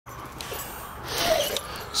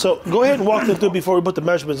So go ahead and walk them through before we put the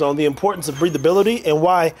measurements on the importance of breathability and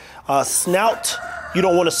why snout, you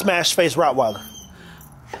don't want to smash face Rottweiler.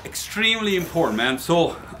 Extremely important, man.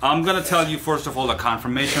 So I'm gonna tell you first of all the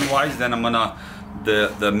confirmation wise, then I'm gonna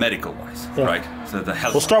the medical wise, right? So the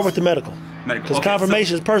health. We'll start with the medical. Medical. Because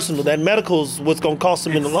confirmation is personal. That medical is what's gonna cost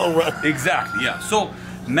them in the long run. Exactly. Yeah. So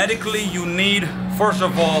medically, you need first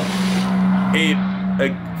of all a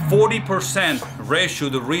 40% ratio.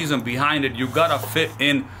 The reason behind it, you gotta fit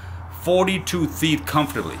in 42 teeth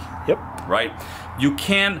comfortably. Yep. Right. You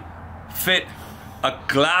can't fit a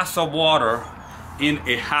glass of water in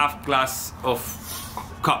a half glass of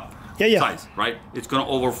cup size, right? It's gonna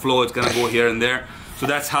overflow, it's gonna go here and there. So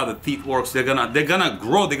that's how the teeth works. They're gonna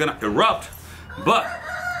grow, they're gonna erupt, but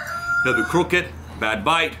they'll be crooked, bad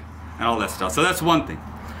bite, and all that stuff. So that's one thing.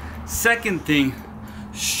 Second thing,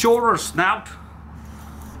 shorter snout,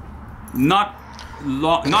 not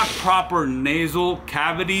proper nasal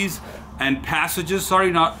cavities and passages,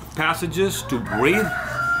 to breathe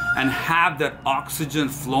and have that oxygen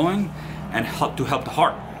flowing and help the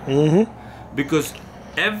heart. Because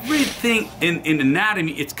everything in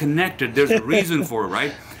anatomy, it's connected. There's a reason for it,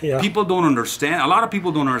 right? People don't understand. A lot of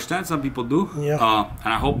people don't understand. Some people do. And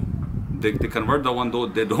I hope they convert. The one though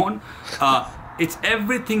they don't. It's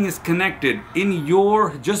everything is connected.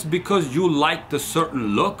 Just because you like the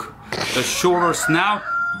certain look, the shorter snout,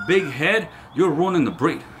 big head, you're ruining the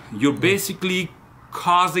breed. You're basically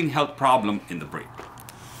causing health problem in the breed.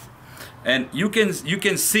 And you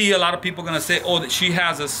can see a lot of people gonna say, oh, that she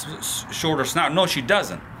has a shorter snout. No, she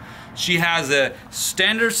doesn't. She has a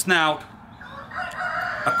standard snout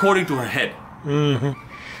according to her head.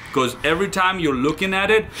 Because every time you're looking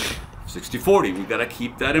at it, 60-40, we gotta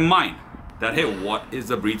keep that in mind. That, hey, what is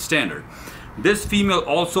the breed standard? This female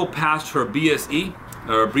also passed her BSE,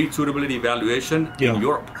 or breed suitability evaluation, in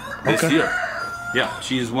Europe this year. Yeah,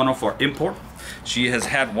 she is one of our import. She has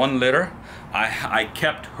had 1 litter. I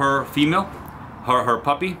kept her female, her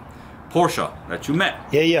puppy, Portia, that you met.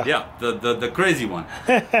 Yeah, the crazy one.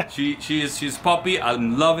 she's puppy.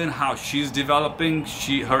 I'm loving how she's developing.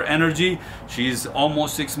 Her energy. She's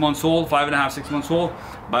almost 6 months old, 5.5, 6 months old.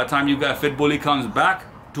 By the time you got Fit Bully comes back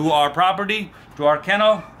to our property, to our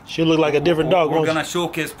kennel, she'll look like a different dog. We're gonna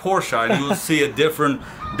showcase Portia, and you'll see a different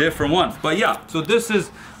one. But yeah, so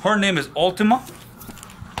her name is Ultima.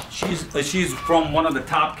 She's from one of the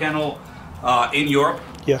top kennel in Europe.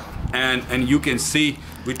 And you can see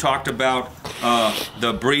we talked about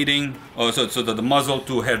the breeding, so the muzzle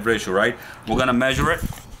to head ratio, right? We're gonna measure it.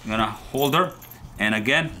 We're gonna hold her, and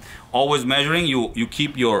again, always measuring. You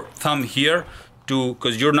keep your thumb here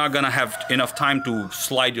because you're not gonna have enough time to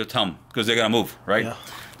slide your thumb because they're gonna move, right?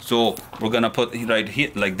 So we're gonna put it right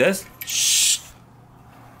here like this.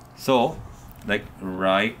 So like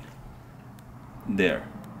right there,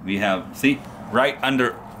 we have, see, right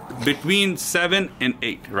under, between 7 and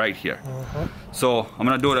 8, right here. So I'm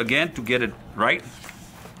gonna do it again to get it right.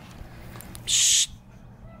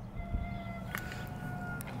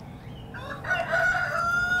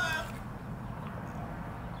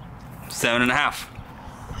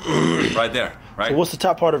 7.5. Right there, right? So what's the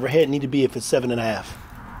top part of her head need to be if it's 7.5?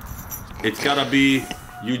 It's gotta be,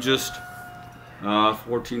 you just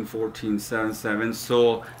 14, 7, 7.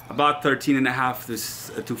 So about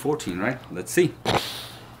 13.5 to 14, right? Let's see.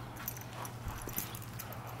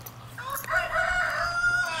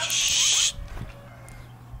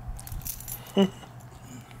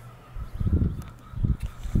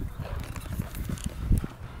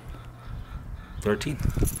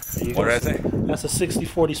 What did I say? That's a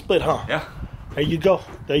 60-40 split, huh? Yeah. There you go.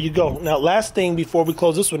 There you go. Now, last thing before we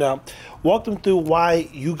close this one out, walk them through why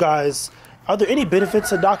you guys, are there any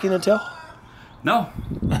benefits of docking the tail? No.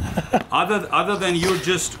 other than you're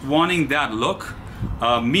just wanting that look.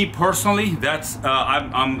 Me personally, that's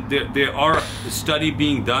there are studies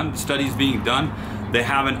being done. They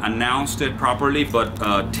haven't announced it properly, but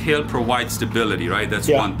tail provides stability, right? That's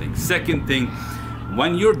one thing. Second thing,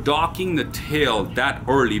 when you're docking the tail that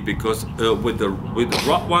early, because with the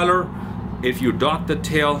Rottweiler, if you dock the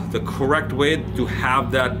tail the correct way to have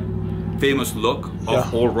that famous look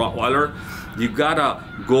of old Rottweiler, you gotta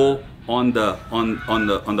go on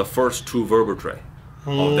the first 2 vertebrae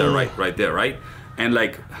of there, right there, right? And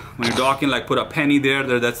like when you're docking, like put a penny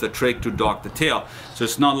there, that's the trick to dock the tail. So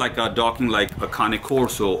it's not like docking like a Cane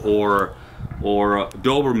Corso or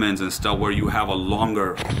Dobermans and stuff where you have a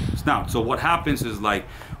longer snout. So what happens is, like,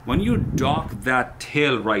 when you dock that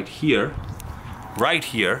tail right here,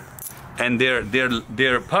 and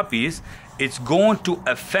they're puppies, it's going to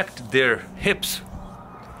affect their hips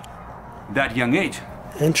that young age.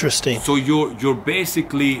 Interesting. So you're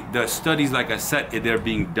basically, the studies, like I said, they're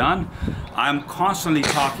being done. I'm constantly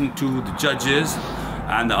talking to the judges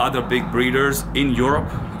and the other big breeders in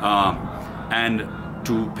Europe, and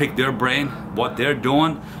to pick their brain, what they're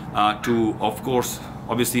doing, to, of course,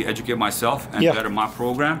 obviously educate myself and better my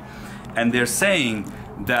program. And they're saying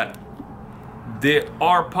that there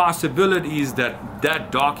are possibilities that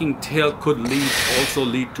docking tail could also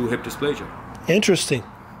lead to hip dysplasia. Interesting.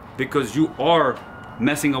 Because you are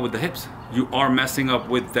messing up with the hips. You are messing up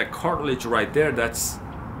with that cartilage right there that's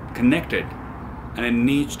connected, and it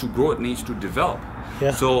needs to grow, it needs to develop.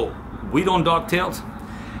 Yeah. So we don't dog tails,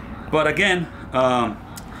 but again,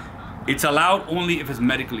 it's allowed only if it's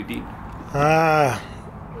medically deemed.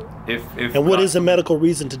 If and what is a medical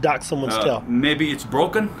reason to dock someone's tail? Maybe it's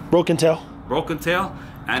broken tail,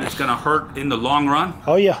 and it's gonna hurt in the long run.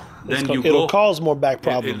 Oh yeah. Then it'll cause more back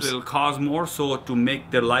problems. It'll cause more. So to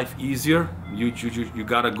make their life easier, you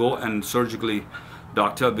gotta go and surgically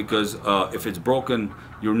dock tail, because if it's broken,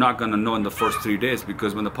 you're not gonna know in the first 3 days,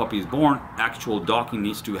 because when the puppy is born, actual docking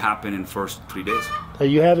needs to happen in first 3 days. There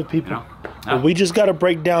you have it, people. You know? Well, we just got a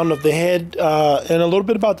breakdown of the head and a little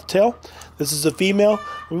bit about the tail. This is a female.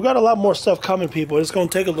 We've got a lot more stuff coming, people. It's going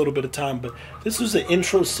to take a little bit of time, but this was the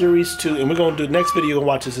intro series to, and we're going to do, next video, you're going to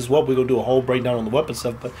watch this as well. We're going to do a whole breakdown on the weapon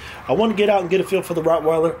stuff, but I want to get out and get a feel for the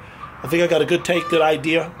Rottweiler. I think I got a good take, good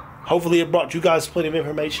idea. Hopefully it brought you guys plenty of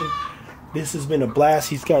information. This has been a blast.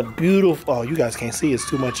 He's got beautiful, oh, you guys can't see, it's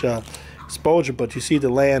too much exposure, but you see the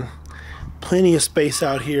land. Plenty of space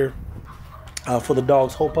out here. For the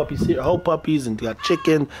dogs, whole puppies, and got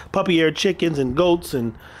puppy-eared chickens and goats,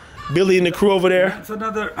 and Billy and the crew over there. That's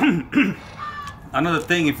another another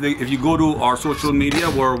thing. If you go to our social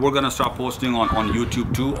media, where we're gonna start posting on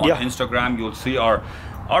YouTube too, on Instagram, you'll see our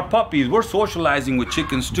puppies. We're socializing with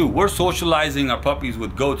chickens too. We're socializing our puppies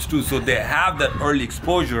with goats too. So they have that early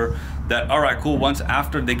exposure. That, all right, cool. Once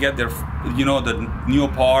after they get their, the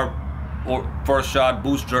Neopar or first shot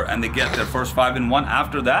booster, and they get their first 5-in-1.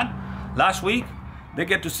 After that, last week, they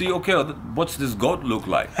get to see, okay, what's this goat look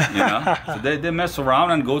like, So they mess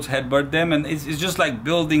around, and goats headbutt them, and it's just like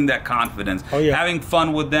building that confidence, having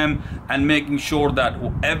fun with them, and making sure that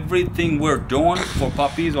everything we're doing for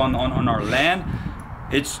puppies on our land,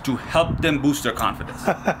 it's to help them boost their confidence.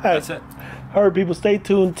 That's it. All right, people, stay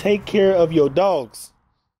tuned. Take care of your dogs.